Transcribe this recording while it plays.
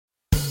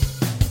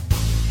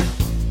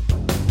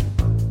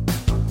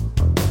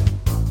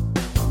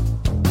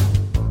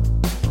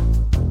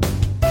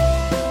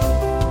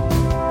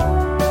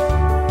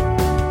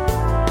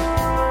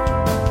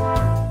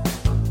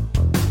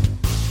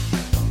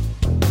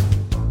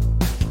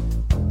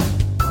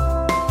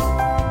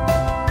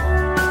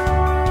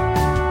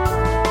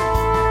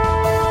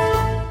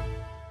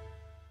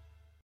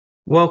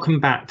Welcome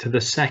back to the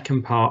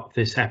second part of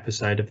this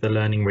episode of the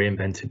Learning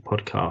Reinvented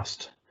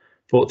podcast,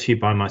 brought to you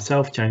by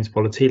myself, James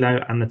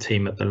Politillo, and the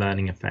team at The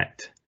Learning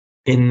Effect.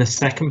 In the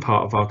second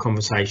part of our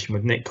conversation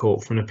with Nick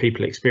Court from the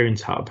People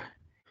Experience Hub,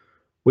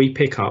 we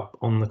pick up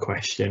on the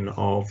question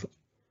of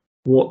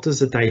what does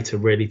the data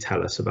really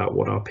tell us about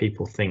what our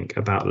people think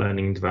about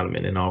learning and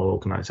development in our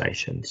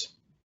organisations?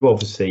 We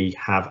obviously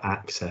have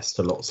access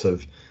to lots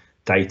of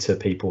data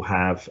people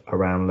have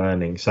around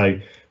learning. So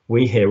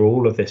we hear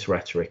all of this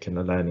rhetoric in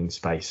the learning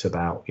space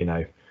about,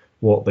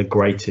 what the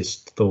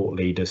greatest thought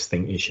leaders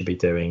think you should be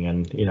doing.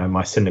 And,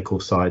 my cynical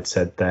side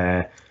said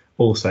there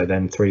also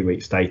then 3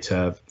 weeks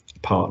later,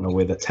 partner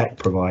with a tech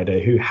provider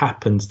who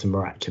happens to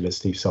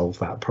miraculously solve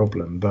that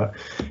problem. But,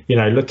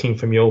 looking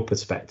from your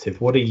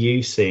perspective, what are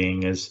you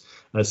seeing as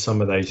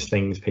some of those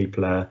things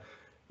people are,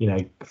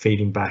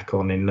 feeding back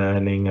on in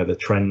learning, or the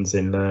trends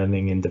in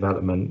learning and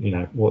development?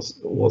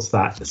 What's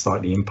that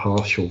slightly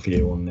impartial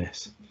view on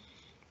this?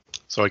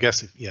 So I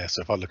guess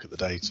if I look at the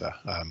data,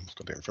 I've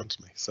got it in front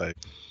of me. So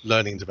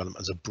learning and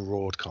development is a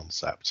broad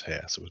concept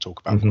here. So we'll talk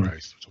about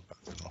growth, we'll talk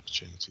about different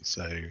opportunities.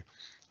 So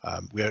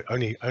we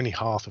only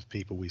half of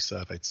people we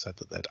surveyed said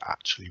that they'd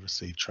actually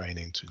received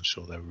training to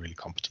ensure they were really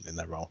competent in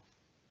their role.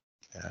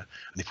 Yeah.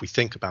 And if we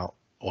think about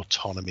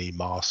autonomy,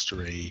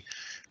 mastery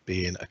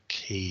being a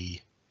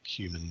key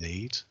human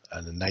need,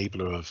 an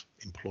enabler of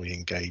employee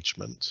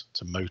engagement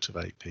to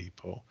motivate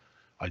people,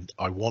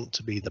 I want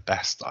to be the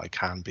best that I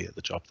can be at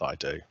the job that I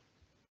do.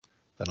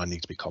 Then I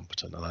need to be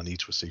competent, and I need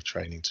to receive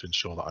training to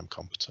ensure that I'm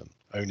competent.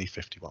 Only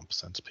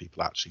 51% of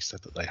people actually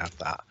said that they had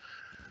that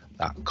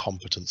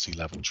competency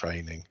level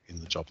training in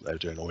the job that they're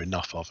doing, or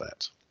enough of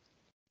it.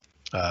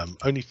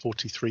 Only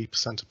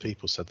 43% of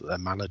people said that their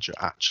manager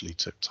actually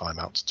took time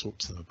out to talk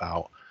to them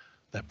about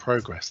their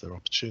progress, their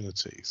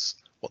opportunities,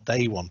 what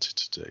they wanted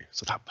to do.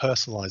 So that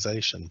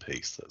personalization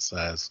piece that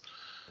says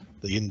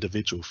the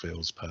individual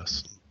feels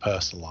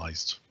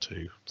personalized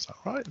too. Is that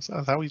right? Is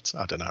that how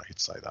I don't know how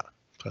you'd say that.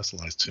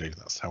 Personalized too.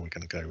 That's how we're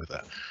going to go with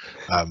it.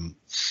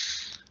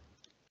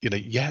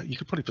 You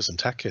could probably put some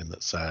tech in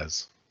that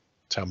says,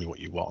 tell me what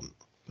you want,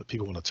 but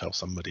people want to tell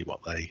somebody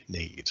what they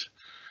need.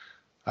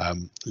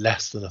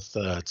 Less than a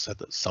third said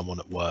that someone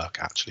at work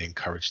actually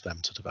encouraged them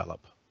to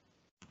develop.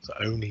 So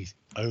only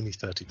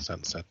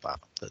 30% said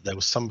that there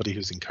was somebody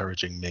who's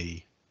encouraging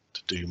me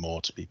to do more,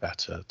 to be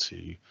better,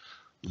 to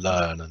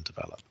learn and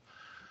develop.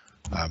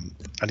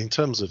 And in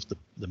terms of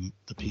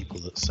the people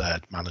that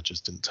said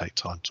managers didn't take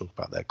time to talk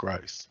about their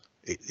growth,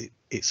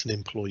 it's an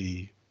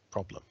employee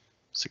problem.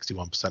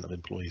 61% of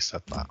employees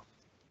said that.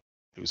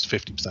 It was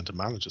 50% of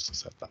managers that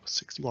said that, but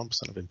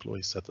 61% of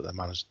employees said that their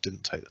manager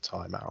didn't take the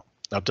time out.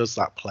 Now, does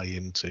that play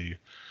into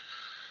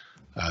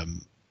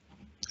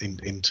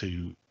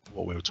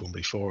what we were talking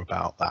before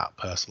about that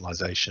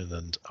personalization,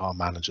 and are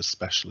managers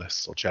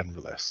specialists or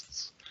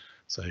generalists?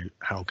 So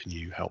how can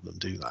you help them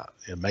do that?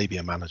 Maybe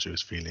a manager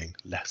is feeling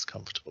less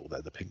comfortable.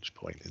 They're the pinch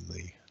point in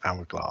the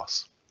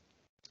hourglass.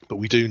 But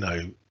we do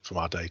know from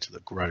our data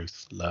that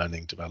growth,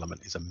 learning,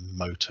 development is a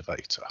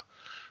motivator.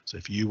 So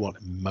if you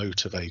want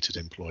motivated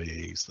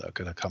employees that are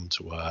going to come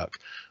to work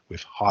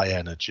with high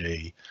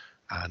energy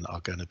and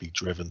are going to be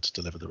driven to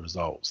deliver the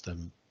results,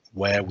 then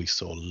where we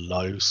saw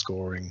low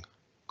scoring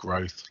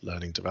growth,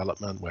 learning,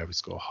 development, where we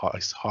score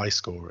high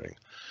scoring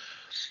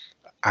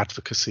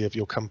advocacy of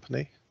your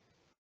company,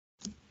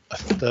 a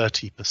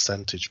 30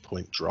 percentage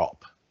point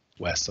drop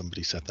where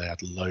somebody said they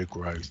had low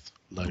growth,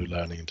 low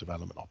learning and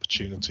development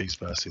opportunities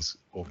versus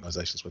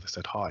organizations where they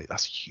said high.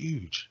 That's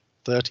huge.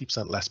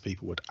 30% less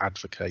people would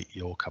advocate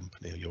your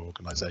company or your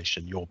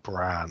organization, your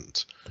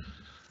brand.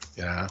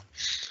 Yeah.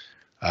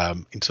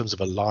 In terms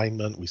of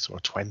alignment, we saw a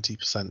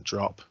 20%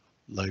 drop,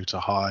 low to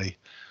high.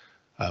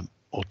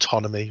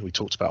 Autonomy, we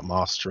talked about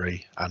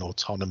mastery, and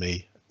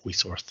autonomy, we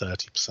saw a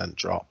 30%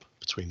 drop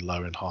between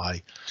low and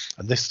high.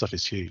 And this stuff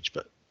is huge,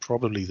 but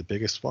probably the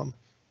biggest one,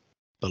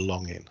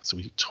 belonging. So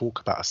we talk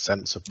about a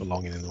sense of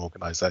belonging in an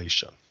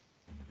organization.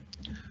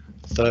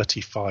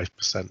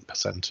 35%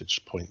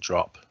 percentage point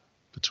drop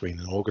between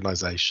an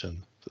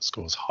organization that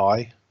scores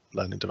high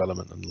learning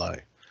development and low.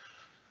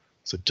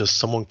 So does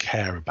someone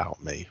care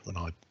about me when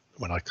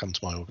I come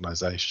to my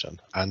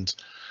organization? And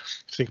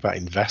if you think about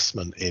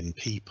investment in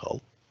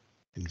people,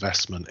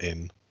 investment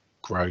in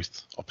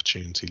growth,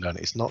 opportunity,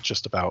 learning, it's not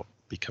just about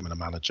becoming a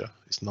manager.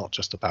 It's not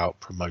just about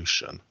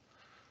promotion.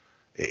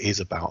 It is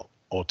about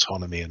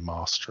autonomy and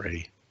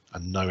mastery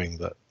and knowing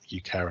that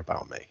you care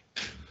about me,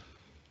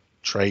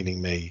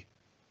 training me,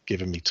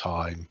 giving me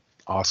time,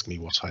 asking me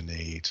what I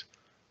need,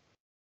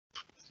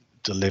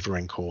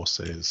 delivering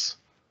courses,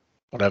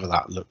 whatever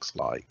that looks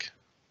like.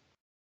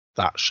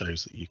 That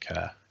shows that you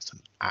care. It's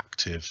an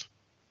active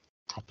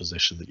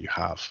proposition that you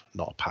have,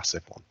 not a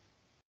passive one.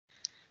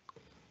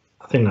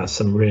 I think that's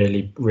some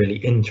really, really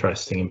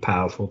interesting and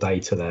powerful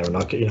data there, and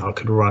I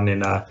could run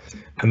in a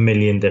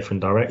million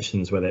different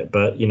directions with it.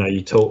 But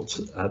you talked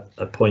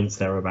at points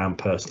there around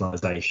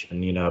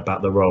personalisation,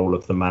 about the role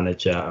of the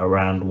manager,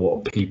 around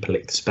what people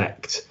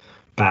expect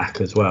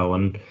back as well.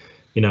 And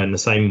you know, in the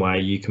same way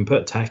you can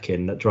put tech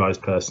in that drives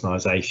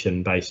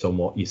personalization based on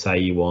what you say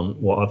you want,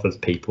 what other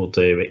people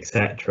do,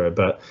 etc.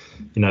 But,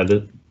 you know,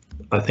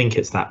 I think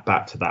it's that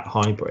back to that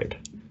hybrid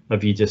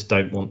of you just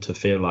don't want to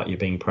feel like you're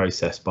being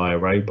processed by a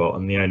robot,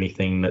 and the only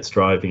thing that's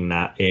driving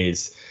that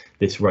is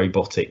this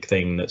robotic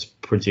thing that's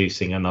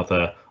producing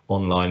another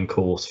online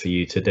course for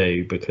you to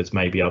do because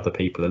maybe other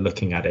people are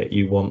looking at it.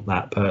 You want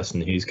that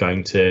person who's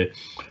going to,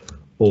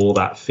 or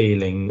that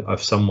feeling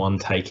of someone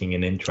taking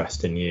an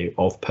interest in you,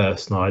 of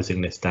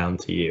personalizing this down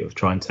to you, of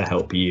trying to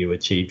help you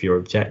achieve your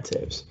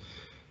objectives.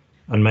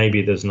 And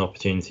maybe there's an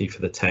opportunity for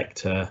the tech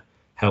to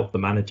help the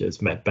managers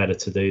better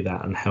to do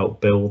that and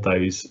help build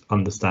those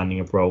understanding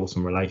of roles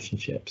and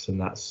relationships. And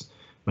that's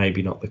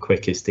maybe not the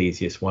quickest,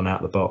 easiest one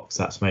out of the box.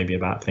 That's maybe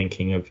about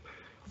thinking of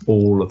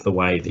all of the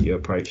way that you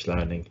approach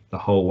learning, the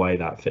whole way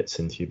that fits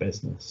into your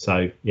business.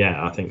 So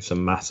yeah, I think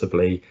some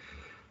massively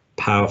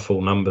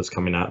powerful numbers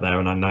coming out there,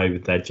 and I know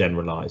they're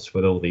generalized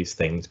with all these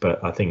things,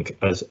 but I think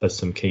as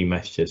some key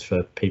messages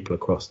for people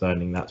across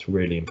learning, that's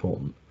really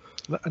important.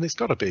 And it's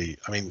got to be,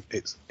 I mean,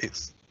 it's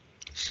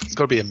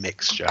got to be a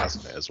mixture,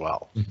 hasn't it, as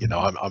well? You know,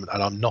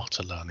 I'm not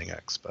a learning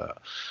expert,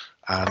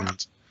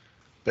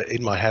 but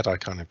in my head I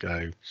kind of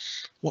go,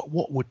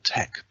 what would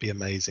tech be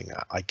amazing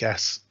at? I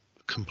guess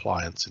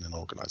compliance in an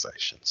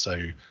organization. So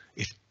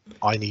if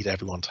I need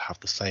everyone to have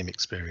the same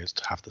experience,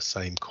 to have the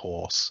same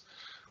course,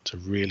 to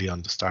really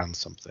understand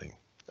something,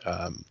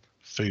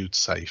 food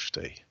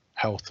safety,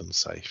 health and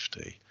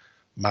safety,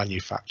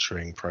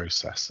 manufacturing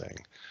processing,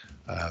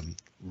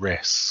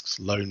 risks,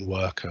 lone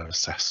worker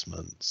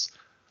assessments,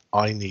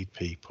 I need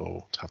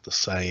people to have the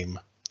same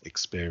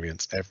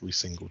experience every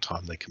single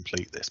time they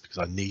complete this, because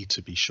I need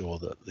to be sure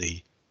that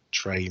the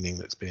training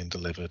that's being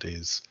delivered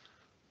is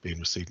being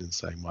received in the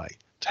same way.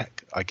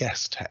 Tech, I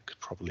guess tech could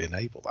probably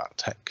enable that.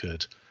 Tech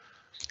could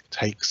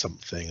take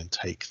something and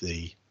take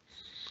the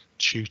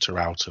tutor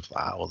out of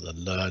that, or the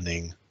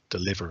learning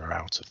deliverer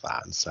out of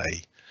that, and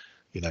say,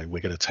 you know,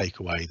 we're going to take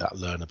away that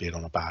learner being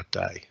on a bad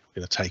day.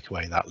 We're going to take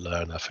away that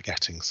learner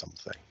forgetting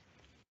something,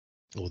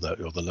 or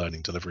the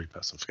learning delivery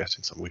person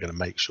forgetting something. We're going to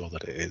make sure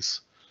that it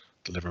is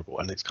deliverable.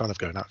 And it's kind of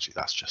going, actually,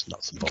 that's just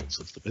nuts and bolts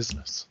of the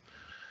business.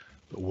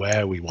 But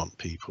where we want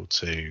people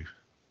to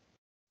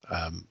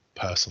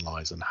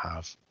personalize and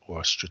have,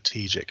 or a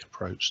strategic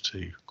approach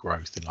to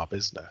growth in our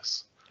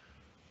business,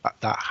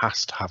 that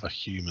has to have a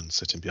human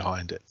sitting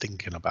behind it,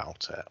 thinking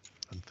about it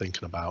and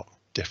thinking about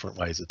different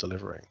ways of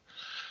delivering.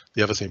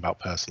 The other thing about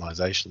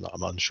personalization that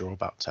I'm unsure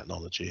about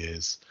technology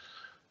is,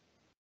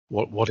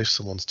 what if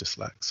someone's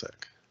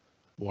dyslexic?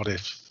 What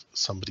if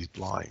somebody's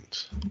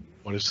blind?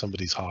 What if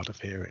somebody's hard of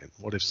hearing?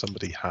 What if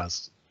somebody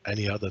has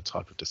any other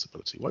type of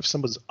disability? What if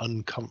someone's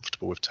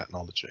uncomfortable with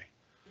technology?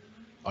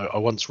 I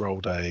once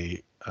rolled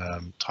a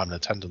time and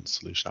attendance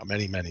solution out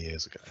many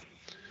years ago,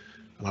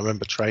 and I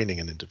remember training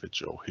an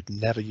individual who'd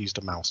never used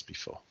a mouse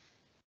before.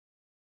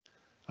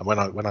 And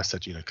when I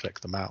said, you know, click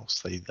the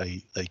mouse, they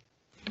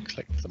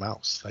clicked the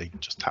mouse. They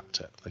just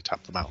tapped it. They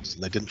tapped the mouse,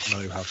 and they didn't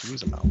know how to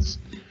use a mouse.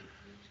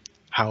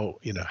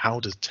 How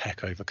does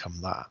tech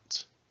overcome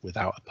that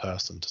without a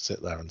person to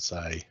sit there and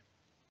say,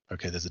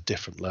 okay, there's a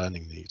different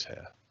learning need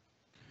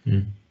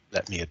here.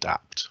 Let me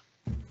adapt.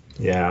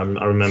 Yeah,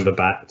 I remember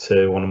back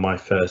to one of my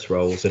first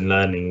roles in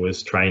learning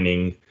was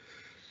training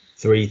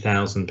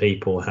 3,000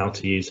 people how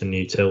to use a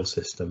new till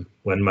system,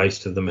 when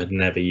most of them had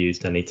never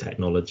used any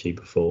technology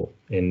before.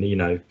 And, you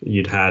know,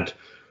 you'd had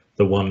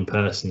the one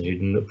person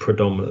who'd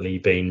predominantly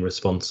been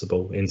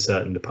responsible in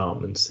certain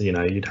departments. You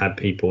know, you'd had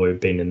people who'd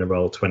been in the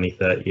role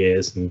 20-30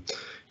 years, and,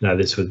 you know,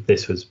 this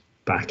was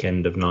back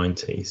end of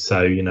 90s.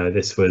 So, you know,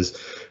 this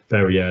was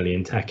very early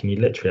in tech, and you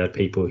literally had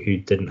people who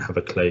didn't have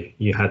a clue.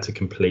 You had to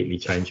completely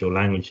change your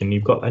language, and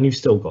you've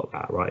still got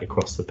that right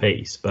across the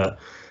piece, but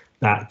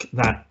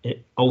that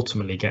it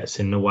ultimately gets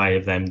in the way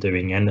of them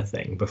doing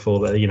anything before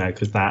that, you know,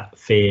 because that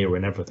fear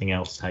and everything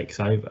else takes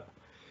over.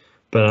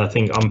 But I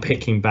think I'm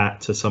picking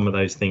back to some of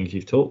those things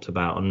you've talked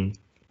about and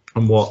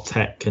what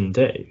tech can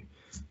do.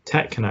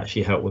 Tech can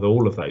actually help with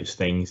all of those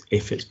things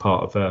if it's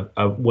part of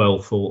a well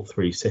thought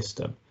through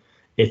system,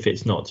 if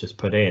it's not just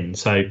put in.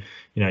 So,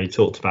 you know, you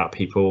talked about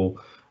people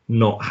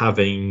not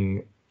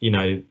having, you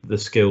know, the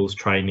skills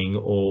training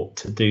or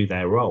to do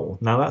their role.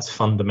 Now that's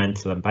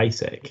fundamental and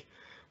basic.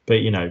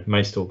 But, you know,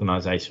 most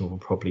organisations will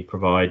probably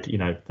provide, you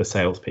know, the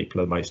salespeople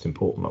are the most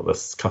important, or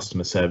the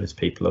customer service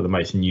people are the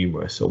most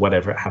numerous, or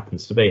whatever it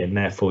happens to be. And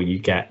therefore you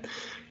get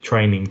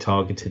training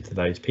targeted to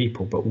those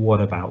people. But what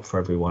about for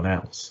everyone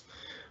else?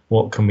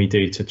 What can we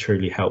do to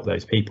truly help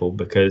those people?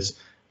 Because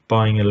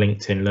buying a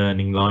LinkedIn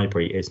learning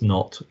library is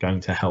not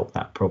going to help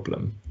that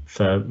problem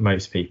for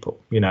most people,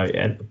 you know,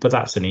 but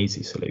that's an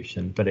easy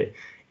solution. But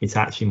it's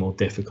actually more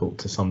difficult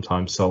to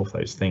sometimes solve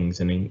those things,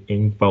 and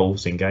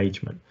involves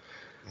engagement.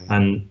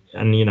 And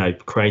you know,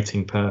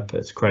 creating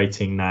purpose,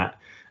 creating that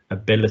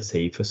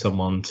ability for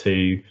someone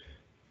to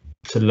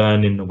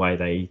learn in the way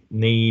they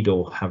need,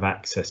 or have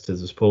access to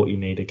the support you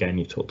need. Again,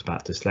 you talked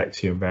about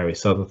dyslexia and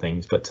various other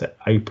things, but to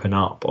open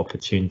up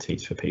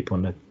opportunities for people,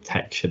 and the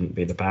tech shouldn't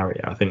be the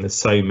barrier. I think there's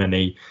so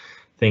many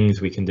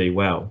things we can do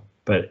well,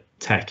 but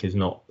tech is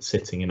not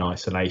sitting in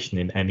isolation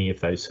in any of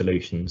those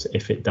solutions.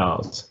 If it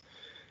does,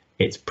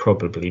 it's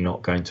probably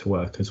not going to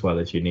work as well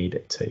as you need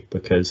it to,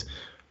 because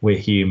we're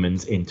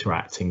humans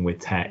interacting with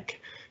tech.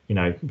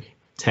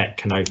 Tech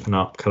can open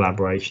up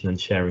collaboration and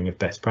sharing of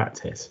best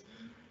practice,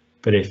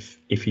 but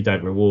if you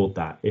don't reward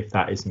that, if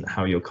that isn't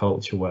how your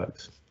culture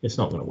works, it's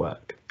not going to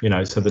work.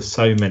 So there's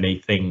so many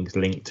things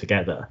linked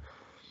together,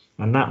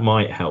 and that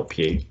might help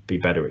you be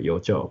better at your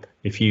job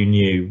if you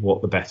knew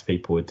what the best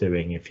people were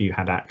doing, if you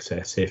had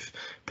access, if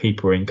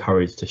people were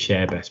encouraged to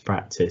share best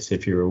practice,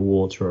 if your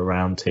rewards were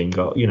around team.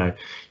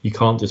 You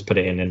can't just put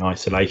it in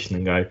isolation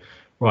and go,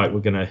 right,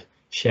 we're going to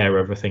share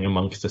everything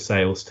amongst a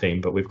sales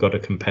team, but we've got a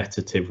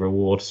competitive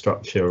reward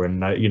structure,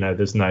 and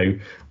there's no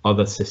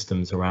other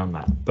systems around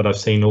that. But I've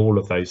seen all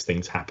of those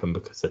things happen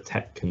because the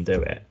tech can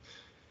do it,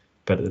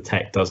 but the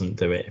tech doesn't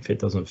do it if it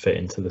doesn't fit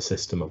into the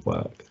system of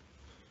work.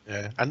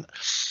 Yeah, and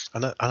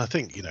I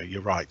think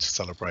you're right to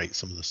celebrate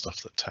some of the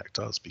stuff that tech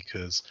does,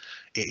 because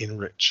it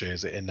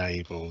enriches, it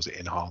enables, it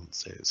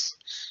enhances,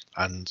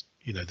 and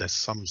there's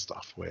some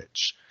stuff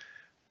which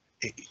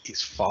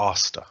it's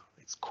faster,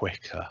 it's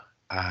quicker,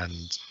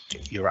 and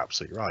you're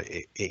absolutely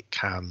right. It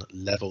can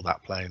level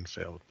that playing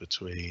field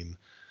between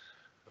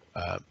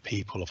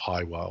people of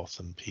high wealth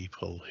and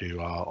people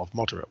who are of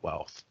moderate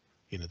wealth.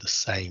 The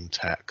same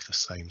tech, the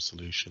same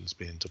solutions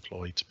being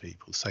deployed to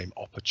people, the same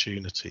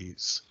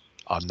opportunities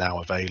are now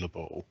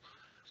available,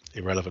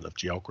 irrelevant of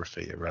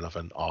geography,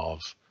 irrelevant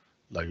of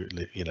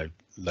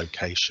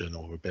location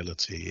or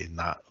ability in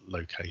that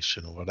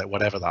location, or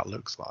whatever that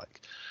looks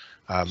like.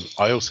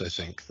 I also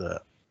think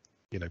that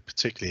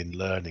particularly in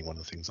learning, one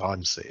of the things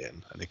I'm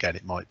seeing, and again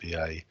it might be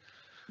a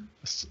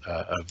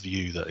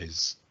view that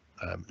is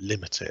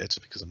limited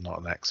because I'm not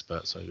an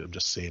expert, so I'm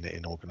just seeing it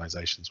in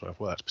organizations where I've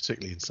worked,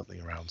 particularly in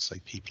something around, say,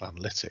 people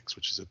analytics,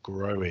 which is a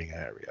growing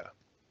area,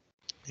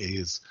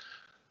 is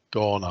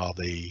gone are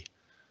the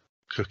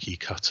cookie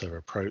cutter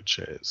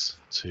approaches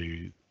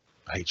to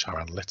HR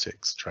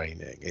analytics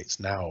training. It's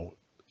now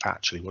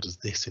actually, what does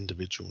this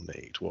individual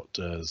need? What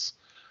does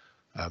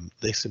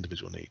this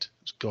individual need?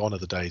 It's gone are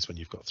the days when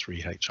you've got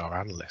 3 HR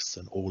analysts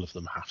and all of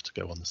them have to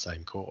go on the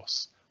same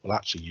course. Well,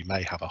 actually, you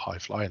may have a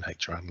high-flying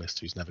HR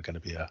analyst who's never going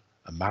to be a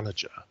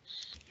manager,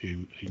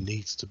 who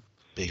needs to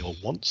be or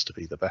wants to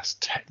be the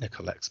best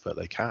technical expert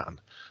they can.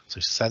 So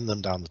send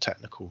them down the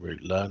technical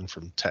route, learn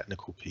from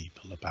technical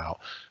people about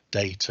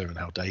data and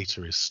how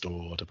data is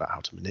stored, about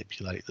how to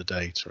manipulate the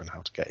data and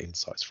how to get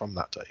insights from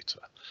that data.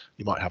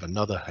 You might have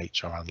another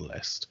HR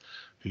analyst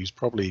who's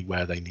probably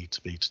where they need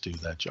to be to do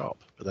their job,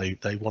 but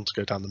they want to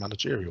go down the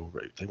managerial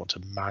route. They want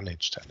to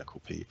manage technical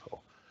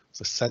people.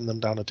 So send them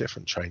down a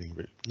different training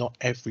route. Not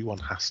everyone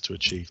has to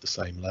achieve the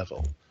same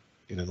level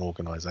in an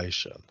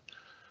organization.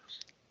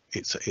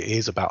 It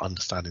is about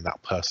understanding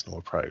that personal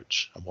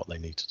approach and what they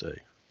need to do.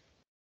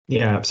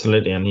 Yeah,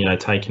 absolutely. And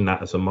taking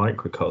that as a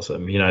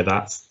microcosm,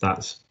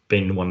 that's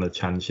been one of the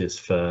challenges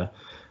for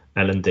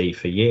L&D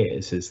for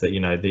years, is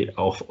that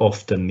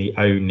often the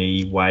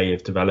only way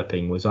of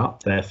developing was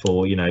up.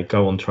 Therefore,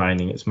 go on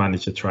training, it's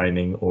manager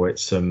training, or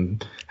it's some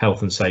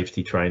health and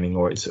safety training,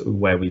 or it's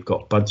where we've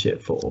got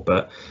budget for.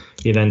 But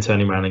you're then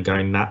turning around and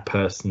going, that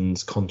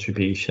person's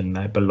contribution,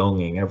 their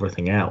belonging,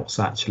 everything else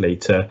actually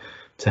to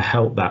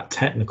help that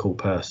technical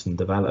person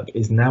develop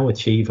is now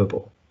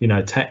achievable.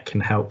 Tech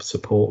can help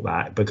support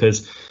that,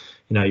 because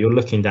you're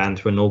looking down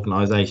to an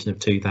organization of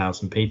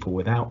 2,000 people.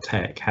 Without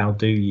tech, how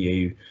do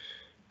you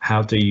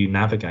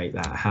navigate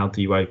that? How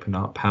do you open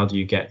up? How do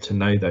you get to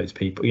know those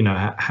people?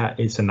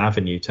 It's an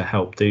avenue to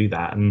help do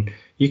that, and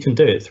you can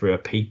do it through a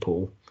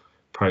people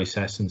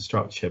process and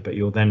structure, but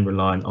you're then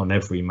reliant on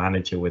every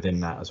manager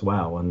within that as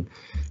well. And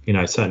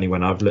certainly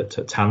when I've looked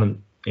at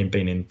talent,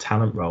 been in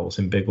talent roles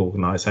in big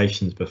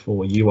organizations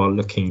before, you are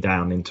looking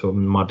down into a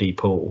muddy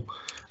pool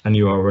and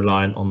you are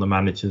reliant on the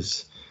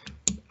managers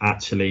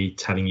actually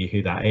telling you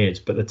who that is.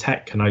 But the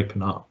tech can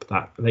open up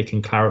that, they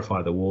can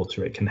clarify the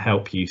water, it can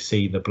help you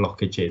see the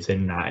blockages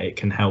in that, it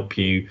can help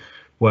you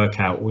work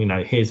out,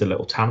 here's a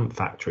little talent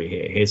factory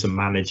here, here's a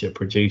manager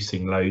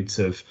producing loads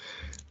of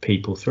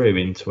people through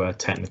into a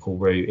technical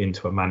route,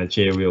 into a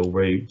managerial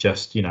route,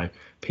 just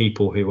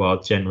people who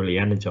are generally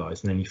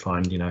energized. And then you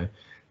find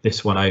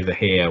this one over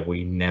here,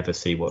 we never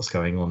see what's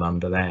going on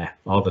under there.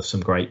 Are there some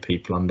great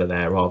people under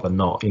there? Are there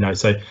not?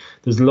 So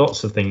there's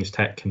lots of things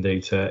tech can do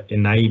to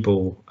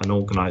enable an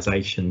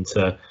organization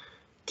to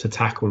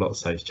tackle lots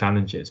of those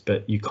challenges,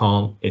 but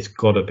it's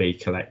got to be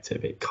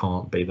collective. It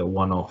can't be the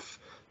one-off,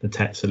 the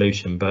tech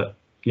solution. But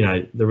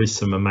there is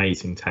some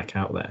amazing tech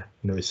out there.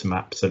 There is some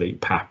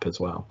absolute pap as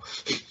well.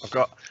 I've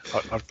got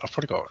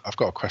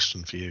a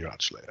question for you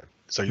actually.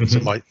 So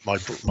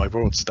my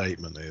broad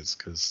statement is,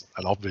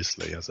 and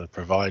obviously as a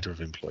provider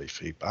of employee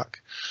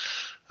feedback,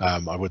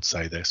 I would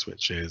say this,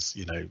 which is,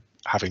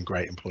 having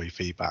great employee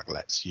feedback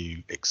lets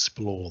you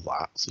explore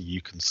that, so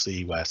you can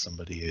see where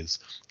somebody is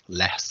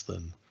less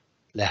than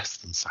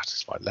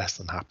satisfied, less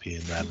than happy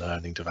in their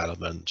learning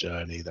development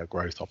journey, their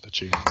growth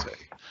opportunity.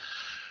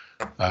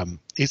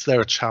 Is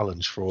there a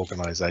challenge for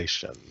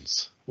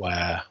organisations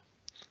where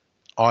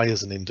I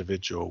as an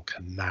individual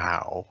can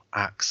now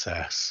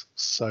access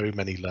so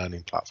many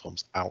learning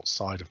platforms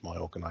outside of my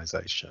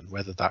organisation,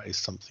 whether that is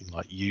something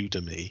like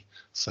Udemy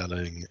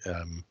selling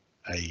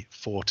a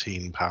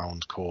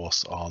 £14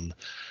 course on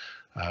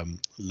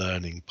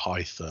learning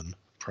Python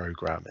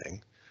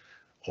programming,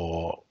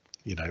 or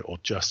or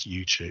just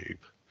YouTube,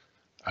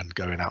 and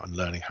going out and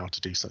learning how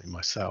to do something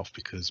myself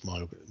because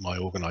my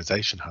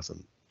organisation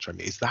hasn't trained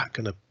me. Is that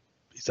going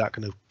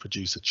to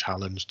produce a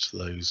challenge to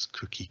those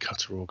cookie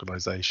cutter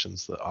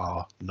organisations that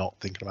are not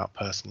thinking about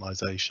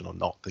personalisation or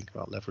not thinking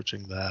about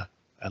leveraging their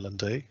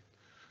L&D?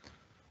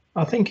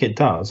 I think it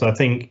does. I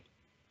think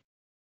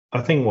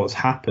what's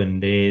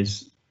happened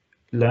is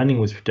learning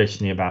was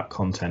traditionally about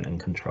content and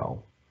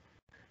control.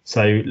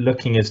 So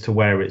looking as to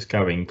where it's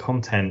going,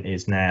 content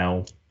is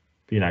now,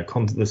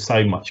 there's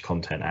so much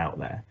content out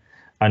there.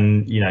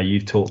 And,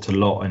 you've talked a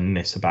lot in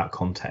this about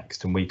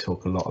context, and we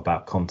talk a lot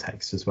about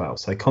context as well.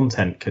 So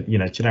content could,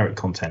 generic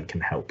content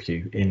can help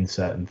you in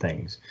certain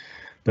things,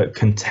 but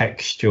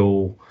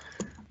contextual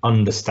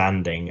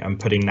understanding and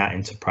putting that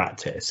into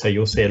practice. So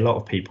you'll see a lot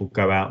of people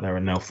go out there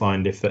and they'll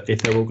find if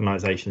their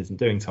organisation isn't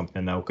doing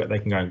something, they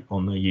can go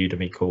on a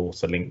Udemy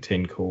course, a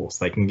LinkedIn course.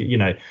 They can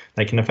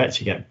they can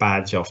effectively get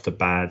badge after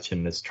badge,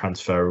 and there's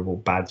transferable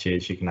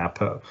badges you can now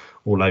put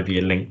all over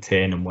your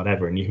LinkedIn and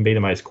whatever, and you can be the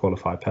most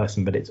qualified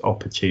person. But it's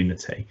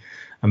opportunity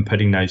and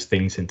putting those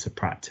things into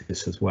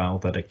practice as well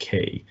that are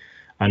key.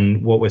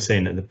 And what we're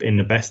seeing in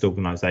the best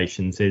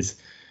organisations is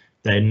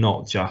they're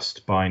not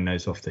just buying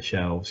those off the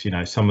shelves.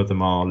 Some of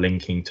them are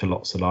linking to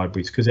lots of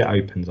libraries because it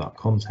opens up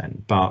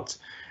content, but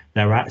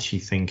they're actually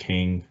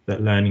thinking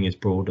that learning is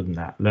broader than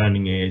that.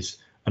 Learning is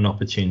an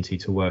opportunity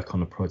to work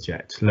on a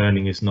project.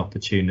 Learning is an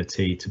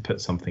opportunity to put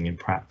something in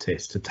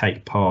practice, to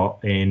take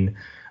part in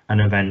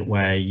an event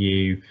where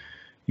you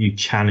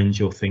challenge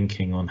your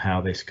thinking on how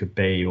this could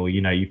be, or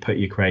you put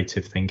your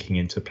creative thinking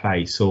into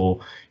place, or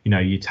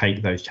you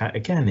take those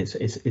again,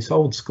 it's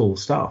old school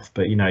stuff,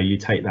 but you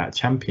take that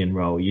champion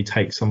role, you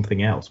take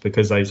something else,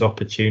 because those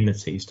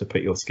opportunities to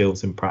put your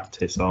skills in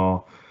practice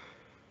are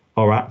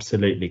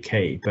absolutely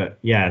key. But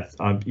yeah,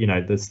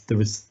 there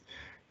was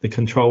the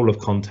control of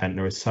content.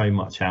 There is so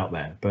much out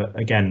there, but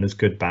again, there's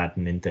good, bad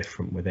and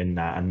indifferent within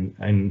that,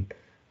 and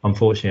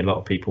unfortunately a lot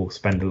of people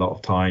spend a lot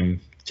of time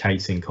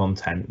chasing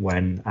content,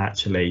 when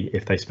actually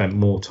if they spent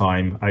more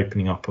time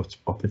opening up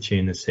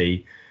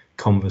opportunity,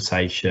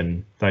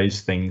 conversation, those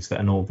things that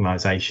an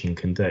organisation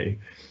can do.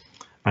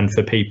 And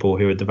for people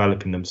who are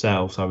developing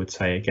themselves, I would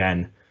say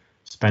again,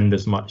 spend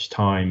as much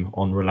time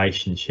on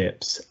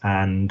relationships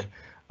and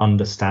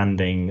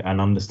understanding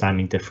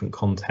different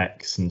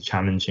contexts and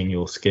challenging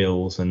your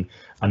skills and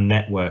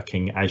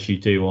networking as you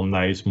do on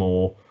those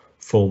more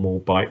formal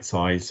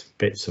bite-sized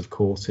bits of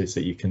courses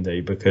that you can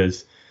do.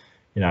 Because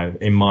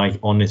in my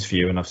honest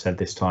view, and I've said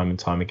this time and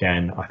time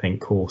again, I think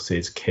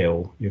courses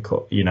kill your,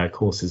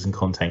 courses and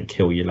content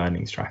kill your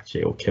learning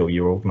strategy, or kill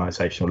your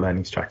organizational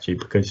learning strategy,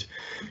 because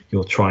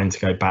you're trying to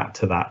go back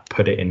to that,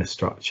 put it in a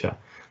structure.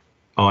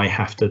 I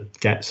have to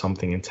get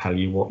something and tell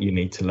you what you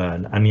need to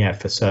learn. And yeah,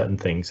 for certain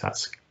things,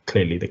 that's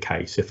clearly the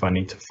case. If I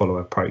need to follow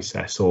a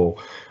process, or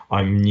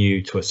I'm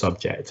new to a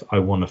subject, I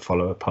want to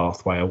follow a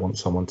pathway, I want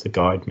someone to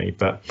guide me.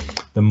 But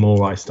the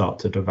more I start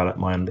to develop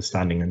my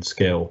understanding and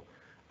skill,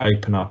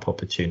 open up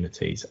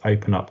opportunities,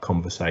 open up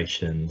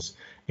conversations,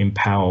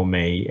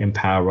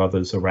 empower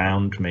others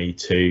around me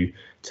to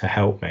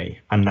help me.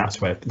 And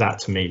that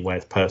to me where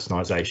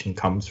personalization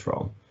comes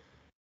from.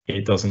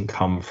 It doesn't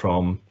come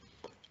from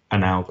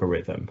an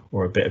algorithm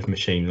or a bit of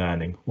machine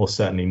learning, or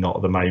certainly not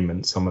at the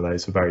moment. Some of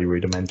those are very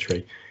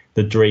rudimentary.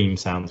 The dream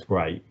sounds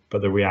great,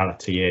 but the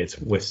reality is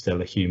we're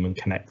still a human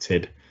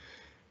connected,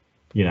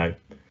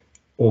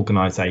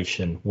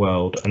 organization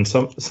world. And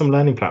some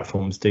learning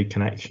platforms do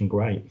connection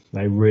great.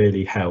 They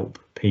really help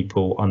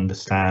people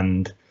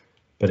understand.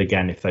 But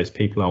again, if those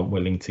people aren't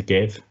willing to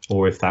give,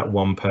 or if that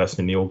one person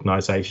in the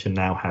organization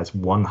now has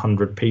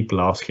 100 people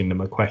asking them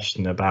a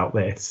question about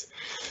this,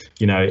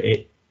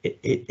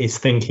 it's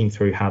thinking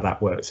through how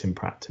that works in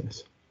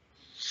practice.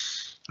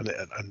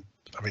 And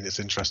I mean, it's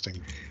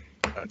interesting.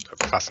 I'm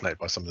fascinated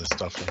by some of this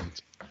stuff, and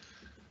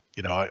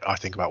I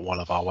think about one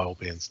of our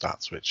wellbeing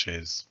stats, which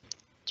is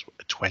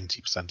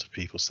 20% of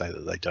people say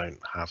that they don't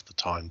have the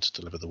time to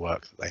deliver the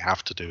work that they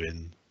have to do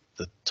in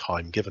the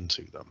time given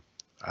to them.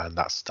 And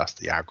that's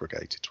the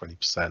aggregated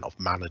 20% of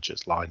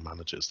managers, line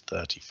managers.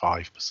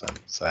 35%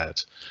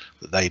 said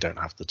that they don't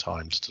have the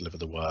time to deliver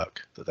the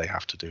work that they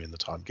have to do in the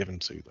time given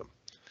to them.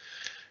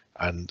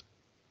 And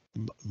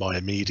my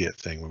immediate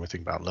thing when we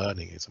think about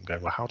learning is, I'm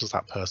going, well, how does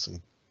that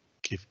person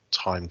give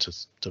time to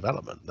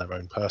development, their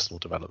own personal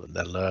development,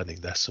 their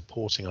learning, they're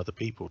supporting other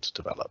people to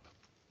develop?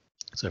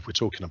 So if we're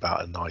talking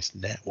about a nice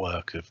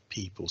network of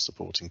people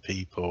supporting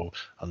people,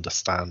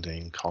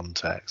 understanding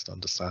context,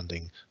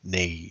 understanding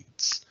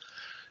needs,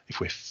 if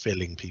we're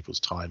filling people's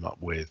time up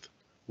with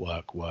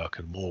work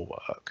and more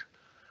work,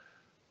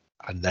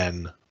 and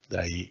then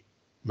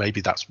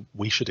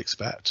we should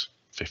expect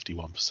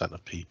 51%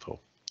 of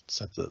people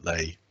said that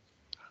they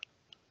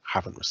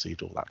haven't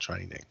received all that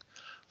training,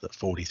 that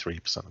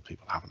 43% of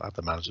people haven't had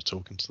the manager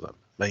talking to them.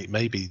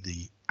 Maybe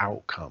the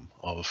outcome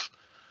of,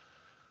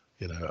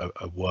 you know,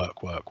 a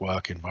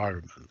work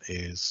environment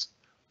is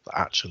that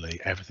actually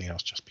everything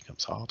else just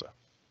becomes harder.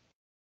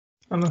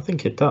 And I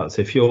think it does.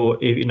 If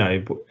you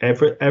know,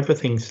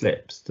 everything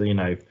slips. You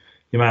know,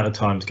 the amount of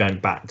times going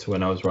back to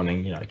when I was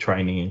running, you know,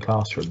 training in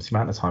classrooms, the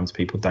amount of times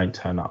people don't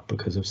turn up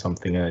because of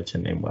something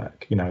urgent in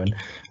work, you know,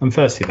 and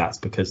firstly that's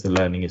because the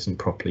learning isn't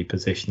properly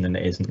positioned and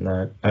it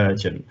isn't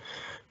urgent,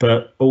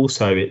 but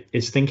also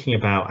it's thinking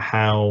about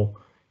how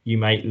you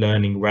make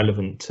learning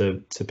relevant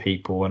to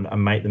people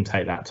and make them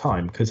take that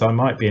time, because I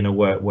might be in a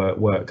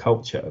work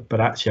culture, but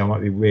actually I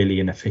might be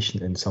really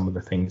inefficient in some of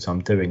the things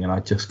I'm doing and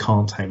I just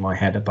can't take my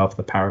head above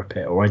the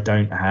parapet, or I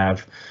don't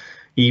have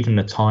even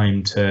the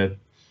time to,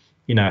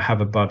 you know,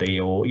 have a buddy,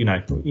 or, you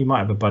know, you might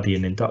have a buddy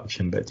in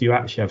induction, but do you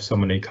actually have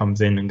someone who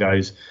comes in and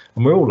goes,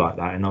 and we're all like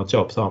that in our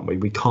jobs, aren't we?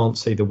 We can't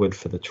see the wood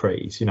for the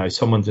trees. You know,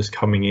 someone just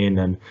coming in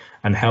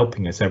and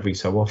helping us every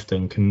so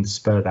often can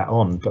spur that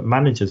on, but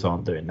managers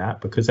aren't doing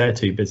that because they're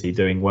too busy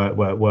doing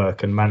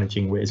work, and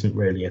managing isn't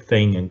really a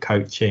thing, and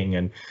coaching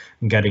and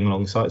getting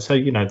alongside. So,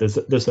 you know,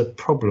 there's a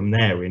problem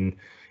there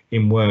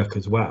in work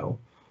as well,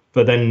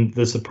 but then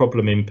there's a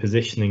problem in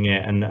positioning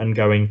it and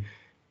going,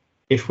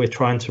 if we're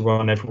trying to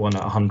run everyone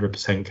at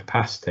 100%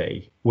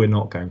 capacity, we're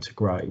not going to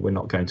grow, we're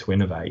not going to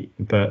innovate.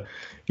 But,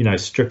 you know,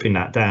 stripping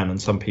that down, and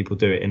some people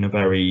do it in a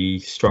very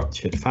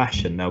structured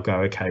fashion. They'll go,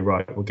 okay,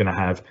 right, we're going to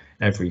have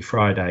every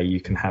Friday, you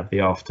can have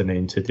the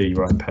afternoon to do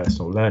your own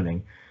personal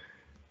learning.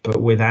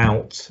 But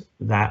without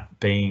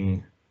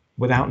knowing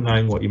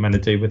what you're meant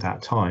to do with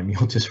that time,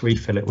 you'll just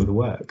refill it with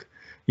work,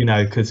 you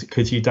know,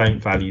 because you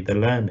don't value the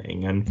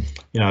learning. And,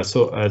 you know,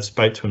 I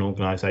spoke to an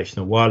organisation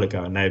a while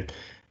ago, and they'd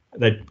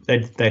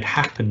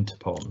happened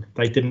upon,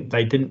 they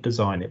didn't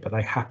design it, but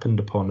they happened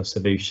upon a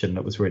solution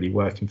that was really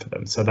working for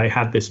them. So they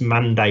had this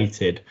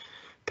mandated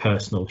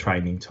personal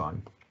training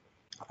time,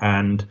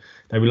 and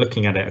they were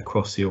looking at it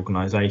across the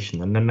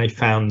organisation, and then they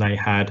found they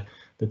had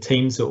the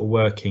teams that were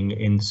working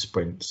in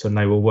sprints, and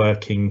they were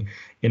working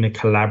in a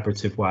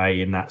collaborative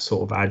way, in that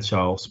sort of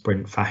agile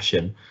sprint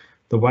fashion.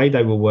 The way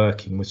they were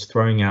working was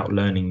throwing out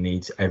learning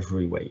needs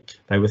every week.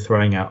 They were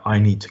throwing out, I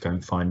need to go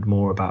and find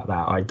more about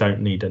that. I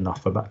don't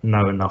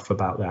know enough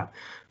about that.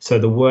 So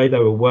the way they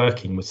were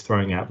working was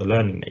throwing out the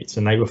learning needs,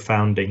 and they were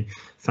found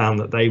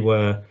that they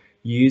were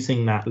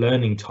using that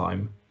learning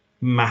time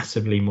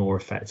massively more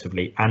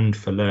effectively and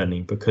for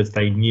learning, because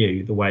they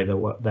knew the way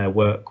their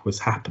work was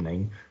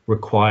happening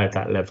required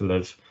that level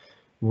of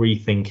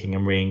rethinking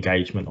and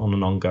re-engagement on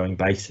an ongoing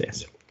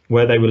basis.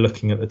 Where they were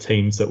looking at the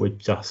teams that were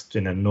just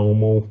in a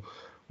normal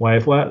way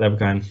of work, they were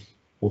going,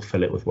 we'll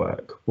fill it with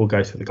work, we'll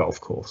go to the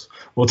golf course,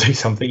 we'll do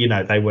something. You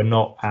know, they were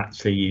not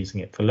actually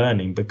using it for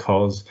learning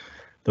because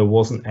there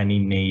wasn't any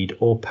need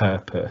or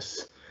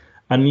purpose.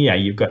 And yeah,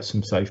 you've got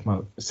some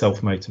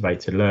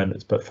self-motivated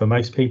learners, but for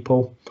most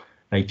people,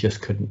 they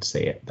just couldn't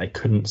see it. They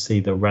couldn't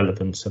see the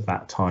relevance of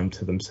that time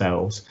to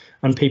themselves.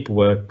 And people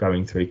were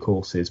going through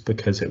courses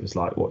because it was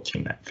like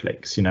watching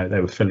Netflix. You know, they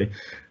were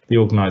the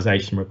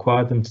organisation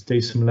required them to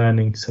do some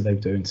learning, so they were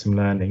doing some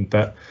learning,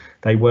 but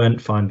they weren't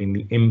finding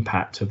the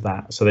impact of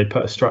that. So they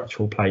put a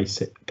structural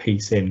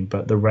piece in,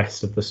 but the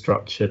rest of the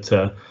structure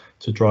to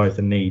drive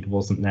the need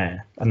wasn't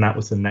there. And that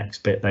was the next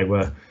bit. They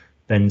were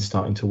then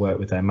starting to work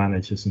with their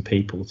managers and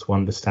people to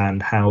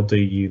understand, how do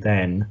you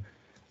then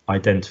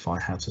identify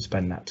how to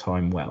spend that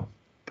time well,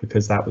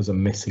 because that was a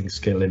missing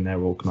skill in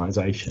their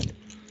organisation.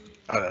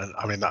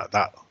 I mean,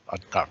 that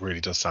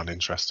really does sound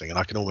interesting, and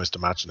I can almost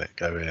imagine it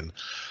going,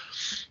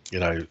 you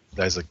know,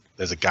 there's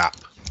a gap,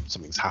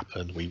 something's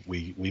happened,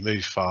 we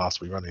move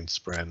fast, we run in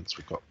sprints,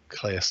 we've got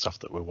clear stuff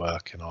that we're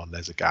working on,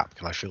 there's a gap.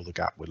 Can I fill the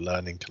gap with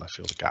learning? Can I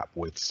fill the gap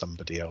with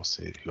somebody else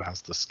who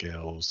has the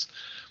skills?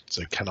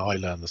 So can I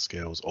learn the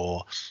skills,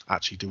 or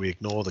actually do we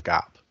ignore the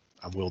gap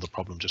and will the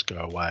problem just go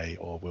away,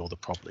 or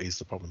is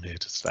the problem here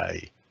to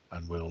stay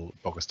and will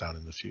bog us down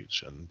in the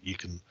future? And you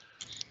can,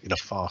 in a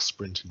fast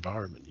sprint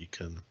environment, you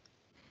can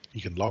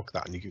log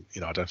that, and you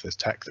know, I don't know if there's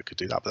tech that could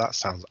do that, but that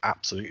sounds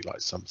absolutely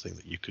like something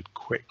that you could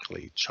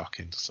quickly chuck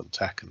into some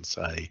tech and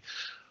say,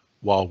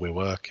 while we're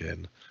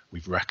working,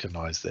 we've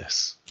recognized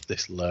this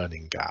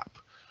learning gap,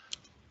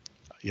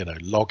 you know,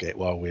 log it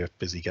while we're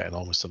busy getting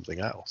on with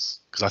something else.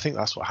 Because I think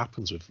that's what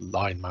happens with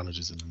line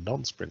managers in a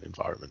non-sprint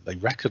environment. They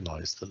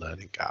recognize the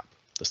learning gap,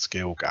 the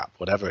skill gap,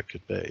 whatever it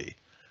could be,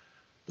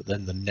 but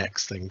then the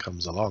next thing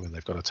comes along and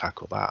they've got to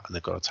tackle that, and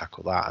they've got to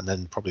tackle that, and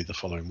then probably the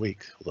following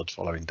week or the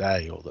following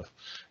day, or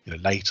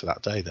later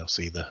that day, they'll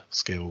see the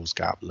skills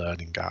gap,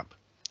 learning gap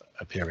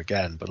appear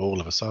again. But all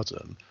of a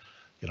sudden,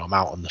 you know, I'm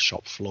out on the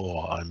shop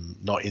floor, I'm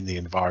not in the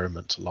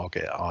environment to log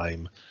it,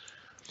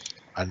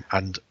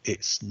 and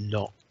it's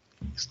not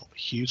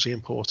hugely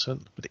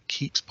important, but it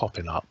keeps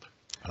popping up,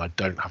 and I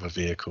don't have a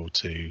vehicle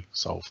to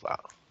solve that.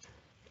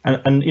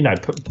 And you know,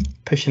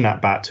 pushing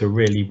that back to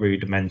really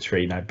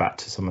rudimentary, you know, back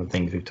to some of the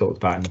things we've talked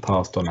about in the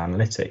past on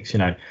analytics. You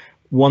know,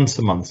 once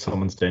a month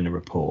someone's doing a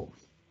report,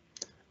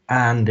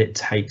 and it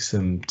takes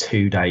them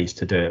 2 days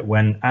to do it,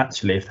 when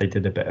actually if they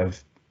did a bit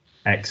of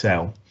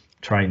Excel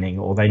training,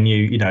 or they knew,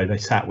 you know, they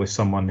sat with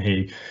someone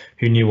who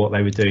knew what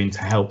they were doing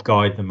to help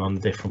guide them on a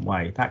different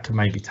way, that could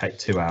maybe take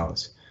 2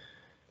 hours.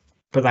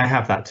 But they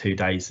have that 2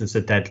 days as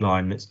a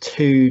deadline. It's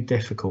too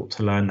difficult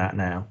to learn that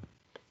now.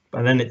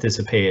 And then it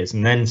disappears,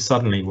 and then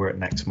suddenly we're at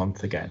next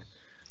month again.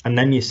 And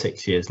then you're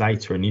 6 years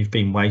later and you've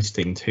been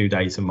wasting 2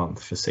 days a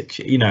month for 6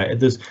 years. You know,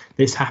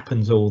 this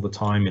happens all the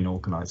time in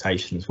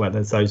organizations where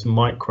there's those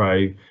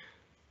micro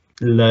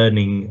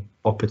learning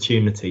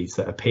opportunities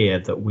that appear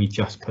that we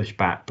just push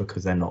back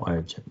because they're not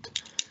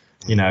urgent,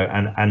 you know,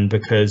 and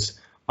because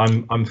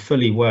I'm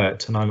fully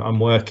worked and I'm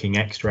working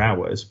extra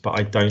hours, but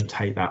I don't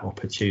take that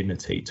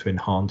opportunity to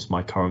enhance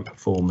my current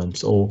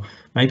performance, or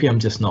maybe I'm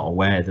just not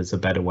aware there's a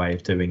better way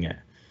of doing it.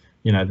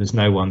 You know, there's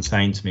no one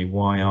saying to me,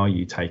 why are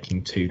you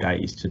taking 2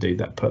 days to do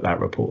that, put that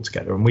report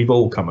together? And we've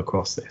all come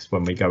across this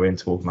when we go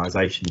into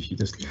organizations. You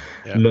just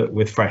look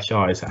with fresh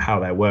eyes at how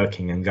they're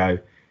working and go,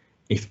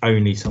 if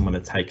only someone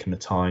had taken the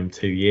time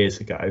 2 years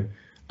ago,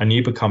 and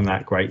you become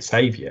that great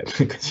savior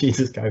because you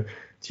just go,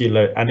 do you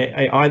look, and it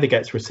either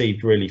gets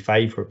received really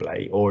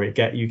favorably, or you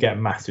get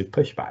massive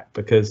pushback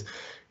because,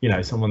 you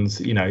know,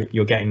 someone's, you know,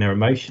 you're getting their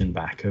emotion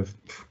back of,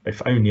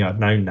 if only I'd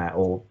known that,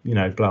 or, you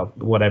know, blah,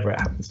 whatever it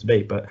happens to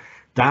be. But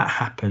that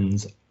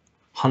happens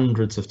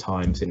hundreds of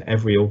times in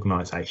every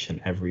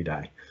organization every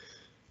day.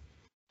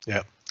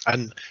 Yeah,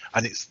 and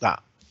it's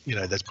that, you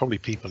know, there's probably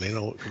people in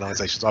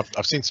organizations,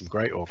 I've seen some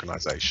great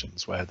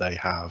organizations where they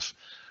have,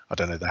 I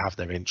don't know, they have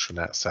their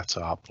intranet set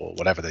up or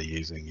whatever they're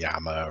using,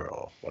 Yammer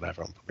or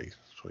whatever. I'm probably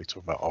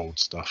talking about old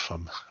stuff.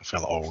 I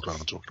feel old when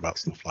I'm talking about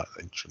stuff like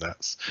the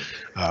intranets.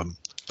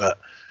 But,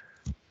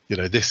 you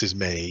know, this is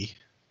me,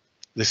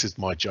 this is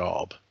my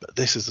job, but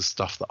this is the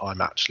stuff that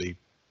I'm actually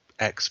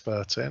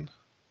expert in,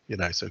 you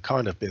know, so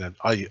kind of been,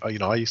 I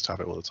used to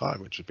have it all the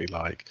time, which would be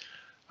like,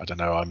 I don't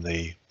know,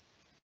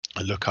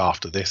 I look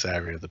after this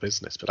area of the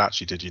business, but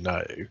actually, did you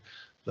know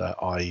that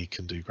I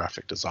can do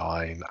graphic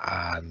design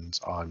and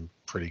I'm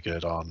pretty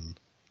good on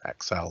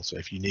Excel? So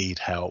if you need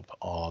help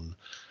on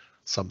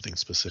something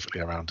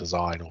specifically around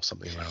design or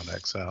something around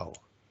Excel,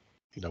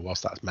 you know,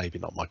 whilst that's maybe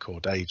not my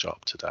core day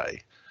job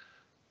today,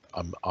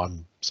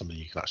 I'm somebody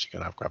you can actually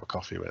go and grab a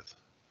coffee with.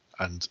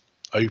 And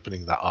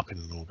opening that up in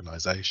an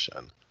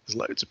organization, there's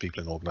loads of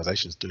people in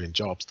organizations doing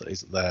jobs that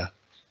isn't their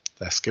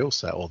skill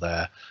set, or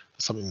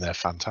something they're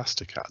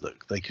fantastic at, that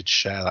they could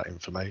share that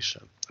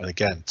information. And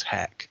again,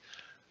 tech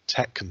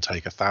can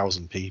take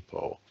 1,000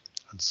 people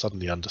and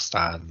suddenly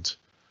understand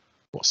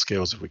what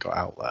skills have we got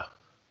out there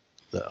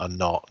that are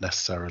not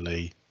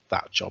necessarily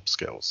that job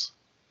skills.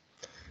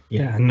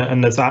 Yeah,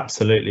 and there's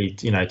absolutely,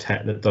 you know,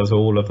 tech that does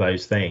all of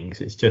those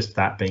things. It's just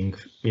that being,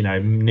 you know,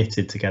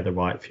 knitted together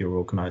right for your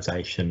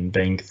organization,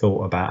 being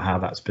thought about how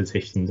that's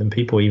positioned, and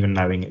people even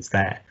knowing it's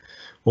there,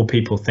 or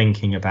people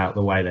thinking about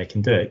the way they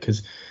can do it.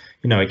 Because,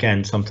 you know,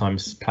 again,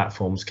 sometimes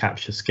platforms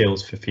capture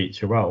skills for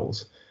future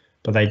roles,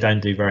 but they don't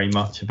do very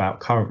much about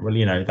current,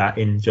 you know, that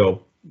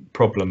in-job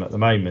problem at the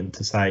moment,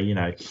 to say, you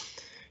know,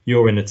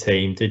 you're in a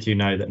team, did you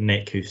know that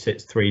Nick, who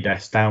sits 3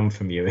 desks down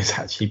from you, has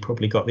actually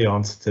probably got the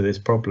answer to this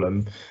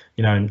problem,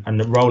 you know,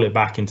 and roll it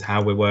back into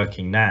how we're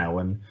working now.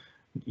 And,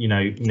 you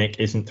know, Nick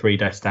isn't 3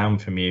 desks down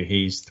from you,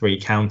 he's 3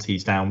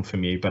 counties down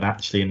from you, but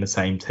actually in the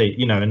same team,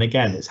 you know. And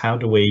again, it's how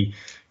do we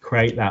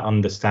create that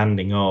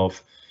understanding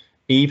of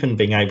even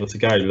being able to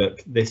go,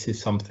 look, this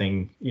is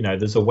something, you know,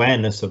 there's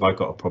awareness of, I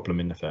got a problem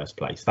in the first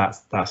place.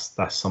 That's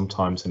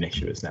sometimes an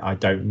issue, isn't it? I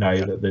don't know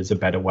that there's a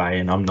better way,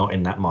 and I'm not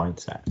in that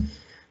mindset.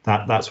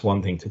 That's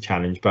one thing to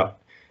challenge. But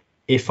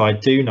if I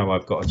do know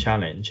I've got a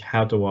challenge,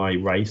 how do I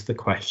raise the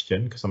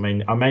question? Because I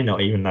mean, I may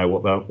not even know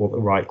what the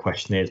right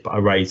question is, but I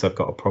raise, I've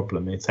got a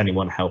problem. Is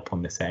anyone help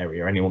on this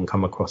area? Anyone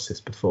come across this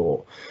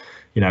before?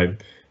 You know,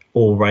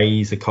 or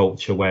raise a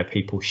culture where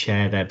people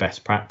share their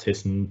best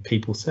practice and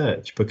people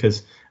search.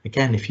 Because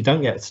again, if you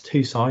don't get to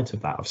 2 sides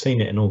of that, I've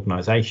seen it in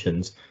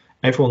organizations,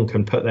 everyone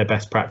can put their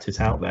best practice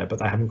out there, but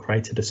they haven't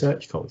created a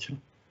search culture,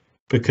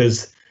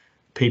 because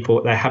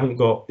people, they haven't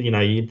got, you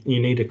know, you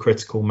need a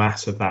critical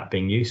mass of that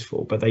being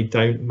useful, but they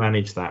don't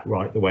manage that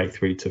right the way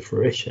through to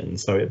fruition.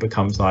 So it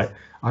becomes like,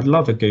 I'd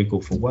love a Google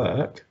for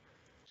work,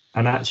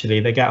 and actually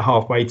they get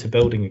halfway to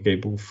building a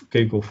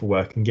Google for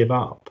work and give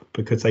up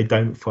because they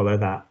don't follow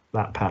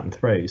that pattern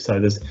through. So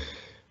there's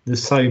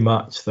so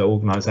much that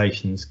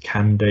organizations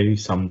can do,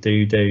 some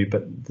do,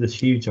 but there's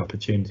huge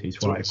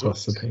opportunities right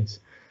across the piece.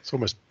 It's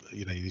almost,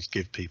 you know, you need to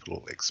give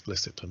people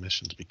explicit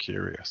permission to be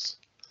curious.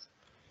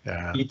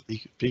 Yeah,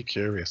 be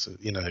curious,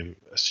 you know,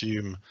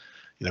 assume,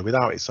 you know,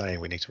 without it saying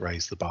we need to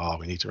raise the bar,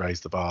 we need to raise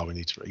the bar, we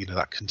need to, you know,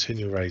 that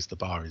continual raise the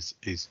bar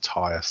is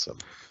tiresome,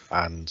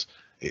 and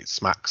it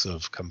smacks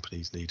of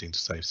companies needing to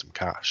save some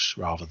cash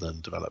rather than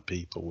develop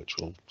people, which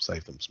will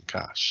save them some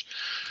cash.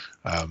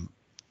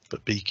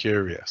 But be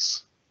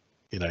curious,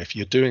 you know, if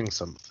you're doing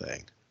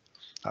something,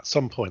 at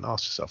some point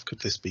ask yourself,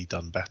 could this be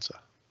done better?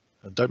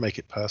 And don't make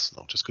it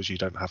personal. Just because you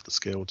don't have the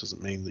skill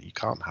doesn't mean that you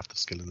can't have the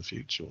skill in the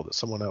future, or that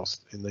someone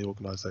else in the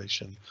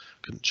organization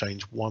couldn't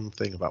change one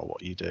thing about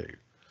what you do.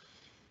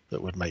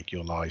 that would make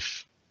your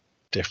life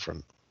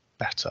different,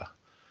 better,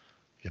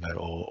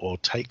 or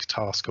take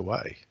task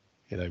away.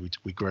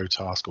 We grow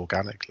task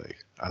organically,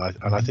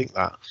 and I think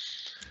that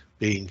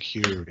being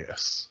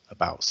curious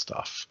about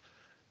stuff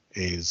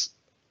is,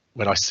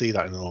 when I see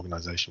that in an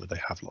organization where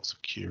they have lots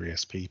of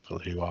curious people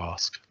who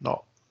ask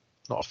not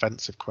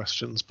offensive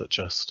questions, but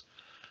just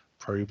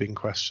probing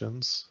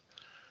questions,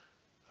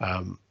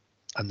 and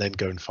then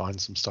go and find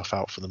some stuff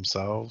out for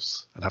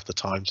themselves and have the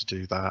time to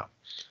do that,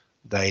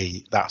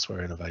 that's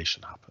where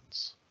innovation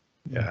happens.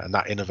 Yeah, and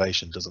that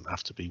innovation doesn't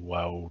have to be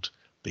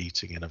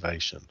world-beating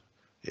innovation.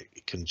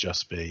 It can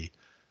just be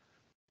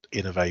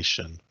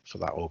innovation for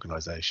that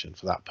organization,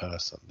 for that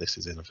person. This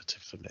is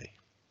innovative for me.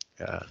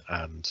 Yeah,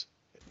 and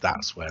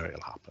that's where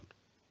it'll happen.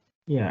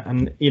 Yeah,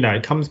 and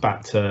it comes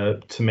back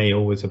to me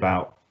always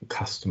about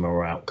customer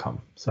or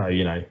outcome. So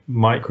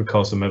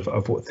microcosm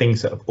of what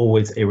things that have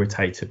always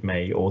irritated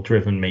me or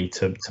driven me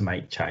to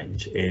make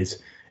change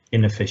is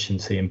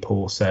inefficiency and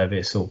poor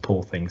service or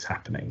poor things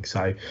happening.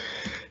 So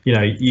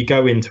you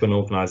go into an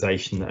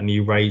organization and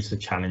you raise the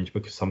challenge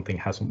because something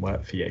hasn't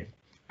worked for you,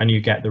 and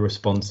you get the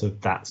response of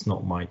 "that's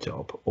not my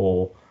job"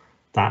 or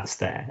 "that's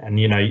there," and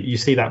you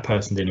see that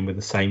person dealing with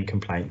the same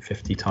complaint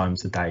 50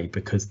 times a day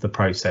because the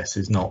process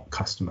is not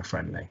customer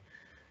friendly.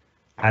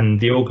 And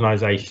the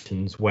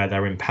organizations where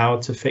they're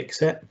empowered to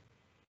fix it,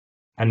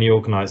 and the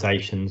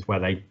organizations where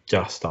they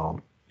just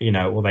aren't,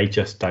 or they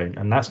just don't.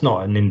 And that's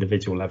not an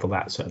individual level,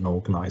 that's at an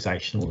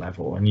organizational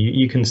level. And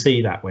you can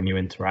see that when you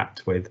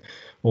interact with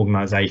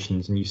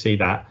organizations, and you see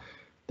that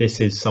this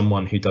is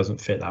someone who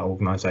doesn't fit that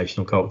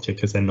organizational culture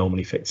because they're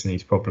normally fixing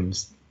these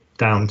problems,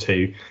 down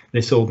to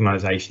this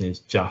organization is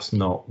just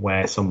not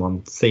where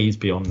someone sees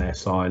beyond their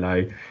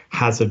silo,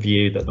 has a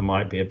view that there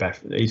might be a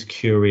better, is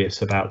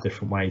curious about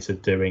different ways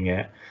of doing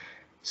it,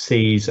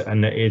 sees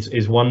and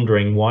is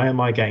wondering, why am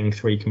I getting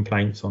 3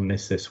 complaints on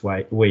this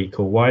week,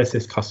 or why is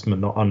this customer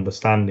not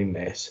understanding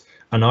this,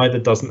 and either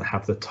doesn't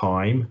have the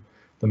time,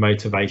 the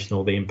motivation,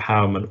 or the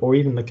empowerment, or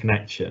even the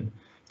connection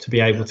to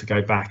be able to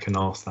go back and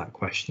ask that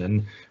question.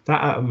 And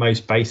that at a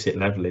most basic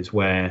level is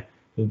where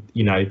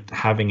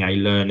having a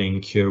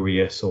learning,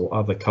 curious or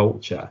other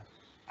culture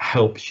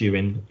helps you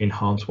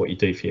enhance what you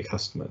do for your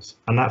customers,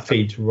 and that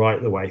feeds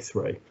right the way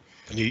through.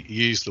 And you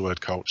use the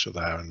word culture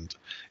there, and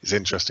it's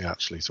interesting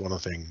actually. So one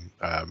of the things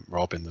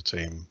Rob in the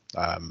team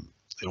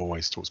he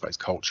always talks about is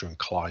culture and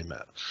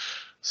climate.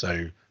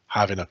 So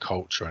having a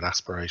culture, an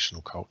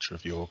aspirational culture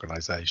of your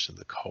organization,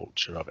 the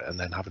culture of it, and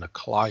then having a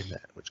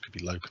climate which could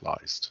be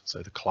localized.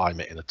 So the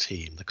climate in a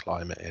team, the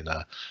climate in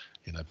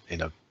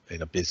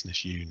a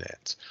business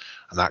unit,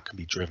 and that can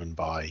be driven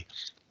by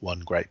one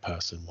great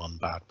person, one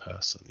bad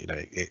person.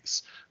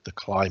 It's the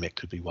climate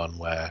could be one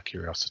where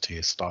curiosity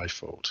is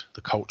stifled.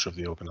 The culture of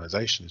the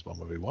organization is one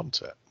where we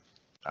want it.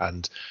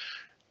 And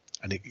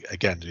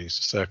again,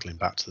 circling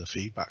back to the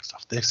feedback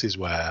stuff, this is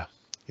where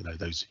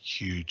those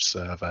huge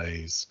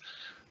surveys,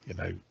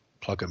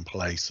 plug and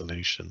play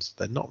solutions,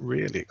 they're not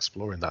really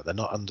exploring that. They're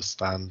not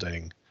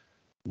understanding,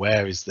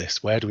 where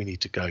do we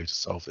need to go to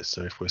solve this?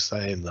 So if we're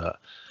saying that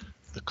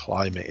the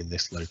climate in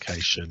this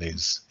location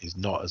is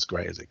not as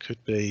great as it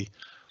could be,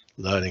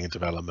 learning and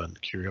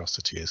development,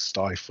 curiosity is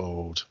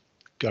stifled,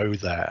 go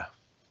there.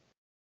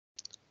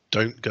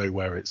 Don't go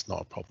where it's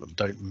not a problem.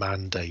 Don't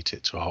mandate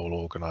it to a whole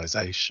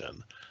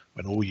organization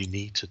when all you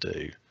need to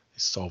do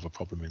is solve a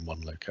problem in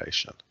one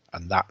location.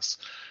 And that's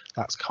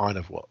kind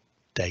of what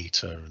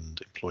data and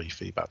employee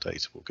feedback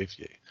data will give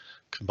you.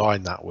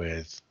 Combine that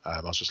with,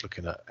 I was just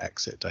looking at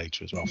exit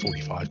data as well,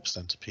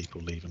 45% of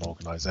people leave an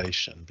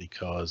organization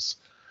because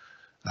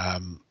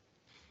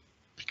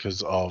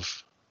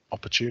of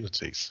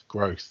opportunities,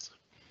 growth,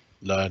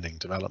 learning,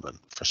 development,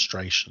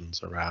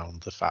 frustrations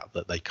around the fact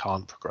that they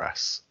can't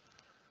progress,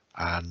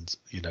 and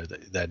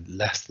they're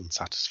less than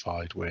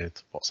satisfied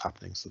with what's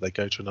happening, so they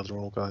go to another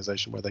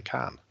organization where they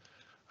can.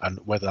 And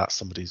whether that's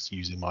somebody's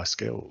using my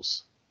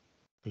skills,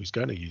 who's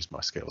going to use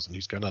my skills and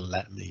who's going to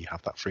let me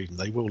have that freedom,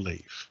 they will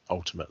leave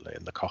ultimately,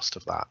 and the cost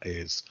of that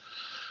is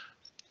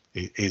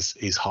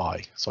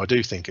high. So I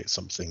do think it's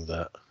something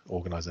that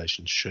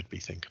organizations should be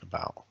thinking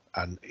about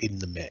and in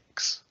the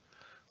mix.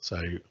 So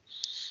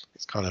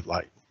it's kind of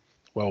like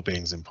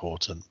well-being's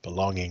important,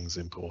 belonging's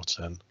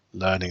important,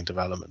 learning,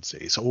 development,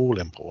 it's all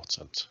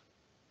important.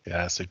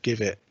 Yeah, so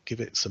give it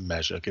some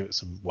measure, give it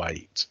some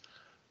weight,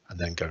 and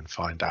then go and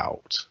find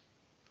out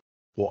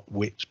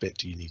which bit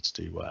do you need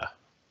to do where.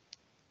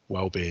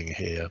 Well-being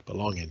here,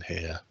 belonging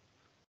here,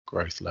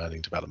 growth,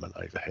 learning, development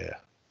over here.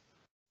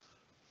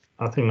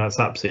 I think that's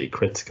absolutely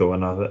critical,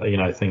 and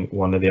I think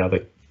one of the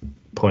other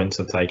points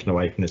I've taken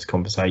away from this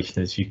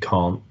conversation is you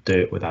can't do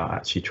it without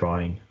actually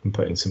trying and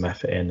putting some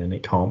effort in, and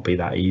it can't be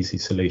that easy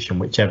solution,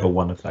 whichever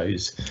one of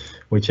those,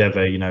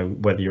 whether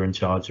you're in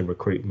charge of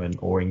recruitment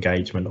or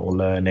engagement or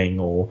learning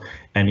or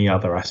any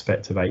other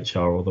aspect of HR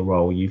or the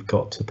role, you've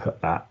got to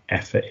put that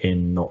effort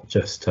in, not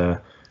just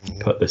to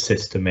put the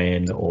system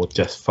in or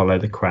just follow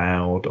the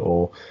crowd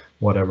or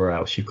whatever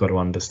else. You've got to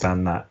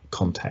understand that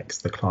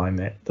context, the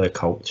climate, the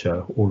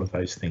culture, all of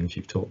those things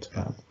you've talked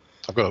about.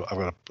 I've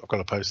got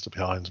a poster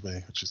behind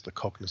me, which is the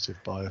Cognitive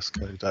Bias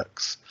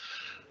Codex,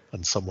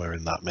 and somewhere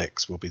in that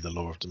mix will be the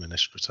law of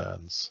diminished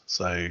returns.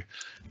 So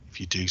if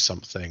you do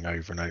something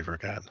over and over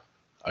again,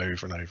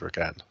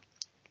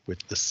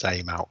 with the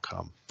same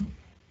outcome,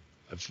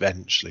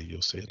 eventually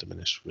you'll see a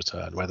diminished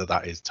return, whether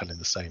that is telling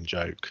the same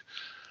joke.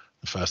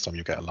 The first time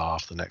you get a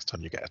laugh, the next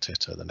time you get a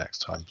titter, the next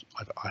time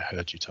I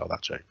heard you tell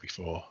that joke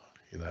before,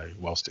 you know,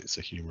 whilst it's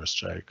a humorous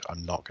joke,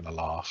 I'm not going to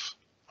laugh.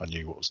 I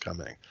knew what was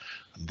coming.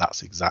 And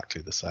that's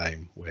exactly the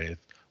same with,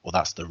 well,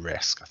 that's the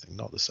risk, I think,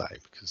 not the same,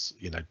 because,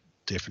 you know,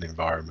 different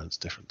environments,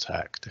 different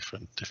tech,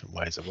 different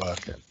ways of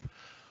working.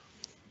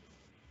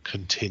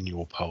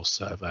 Continual pulse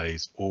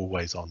surveys,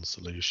 always on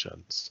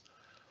solutions.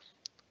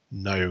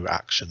 No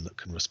action that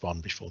can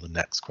respond before the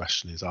next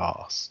question is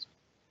asked.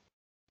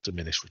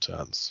 Diminished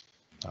returns.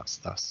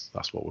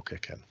 That's what will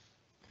kick in.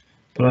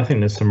 But I think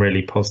there's some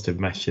really positive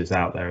messages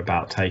out there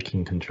about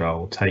taking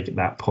control, take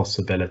that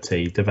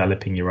possibility,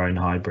 developing your own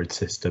hybrid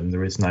system.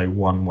 There is no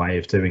one way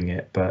of doing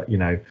it, but, you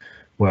know,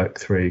 work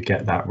through,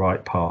 get that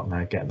right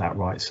partner, get that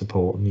right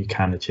support, and you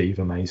can achieve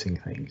amazing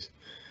things.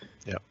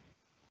 Yeah,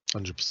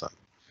 100%.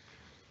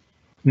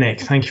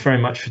 Nick, thank you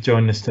very much for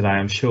joining us today.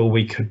 I'm sure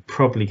we could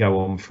probably go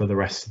on for the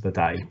rest of the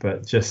day,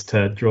 but just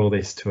to draw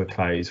this to a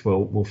close,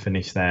 we'll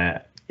finish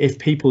there. If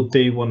people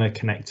do want to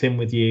connect in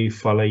with you,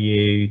 follow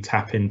you,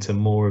 tap into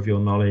more of your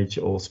knowledge,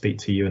 or speak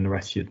to you and the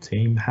rest of your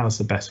team, how's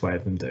the best way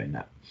of them doing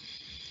that?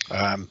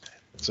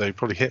 So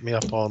probably hit me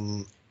up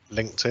on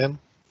LinkedIn.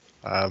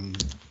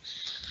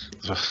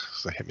 So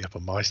hit me up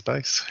on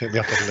MySpace, hit me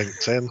up on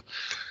LinkedIn.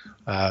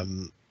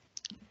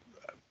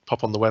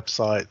 Pop on the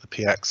website, the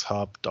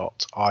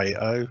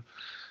pxhub.io.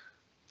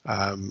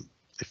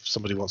 If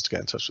somebody wants to get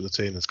in touch with the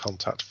team, there's a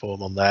contact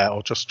form on there,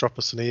 or just drop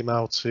us an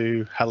email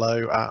to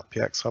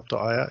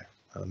hello@pxhub.io,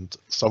 and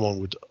someone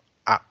would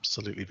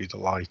absolutely be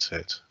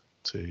delighted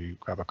to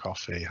grab a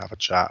coffee, have a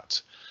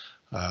chat.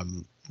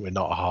 We're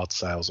not a hard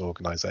sales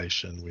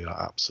organisation. We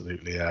are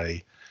absolutely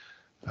a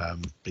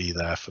be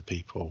there for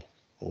people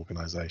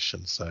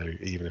organisation. So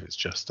even if it's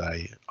just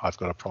I've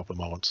got a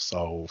problem I want to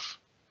solve,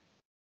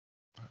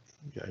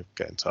 you know,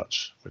 get in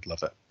touch. We'd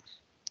love it.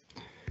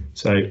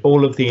 So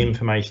all of the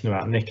information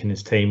about Nick and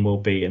his team will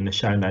be in the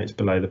show notes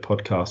below the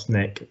podcast.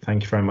 Nick,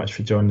 thank you very much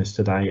for joining us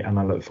today, and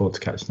I look forward to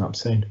catching up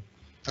soon.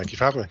 Thank you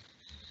for having me.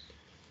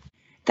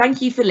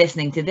 Thank you for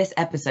listening to this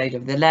episode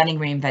of the Learning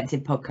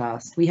Reinvented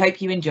podcast. We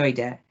hope you enjoyed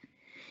it.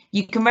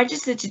 You can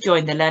register to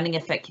join the Learning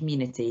Effect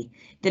community.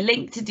 The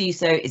link to do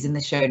so is in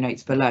the show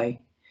notes below.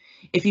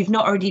 If you've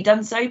not already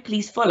done so,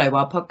 please follow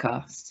our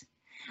podcast.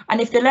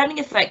 And if the Learning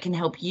Effect can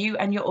help you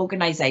and your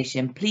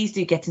organisation, please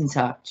do get in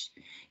touch.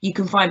 You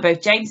can find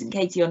both James and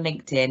Katie on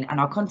LinkedIn, and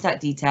our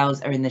contact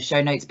details are in the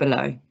show notes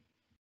below.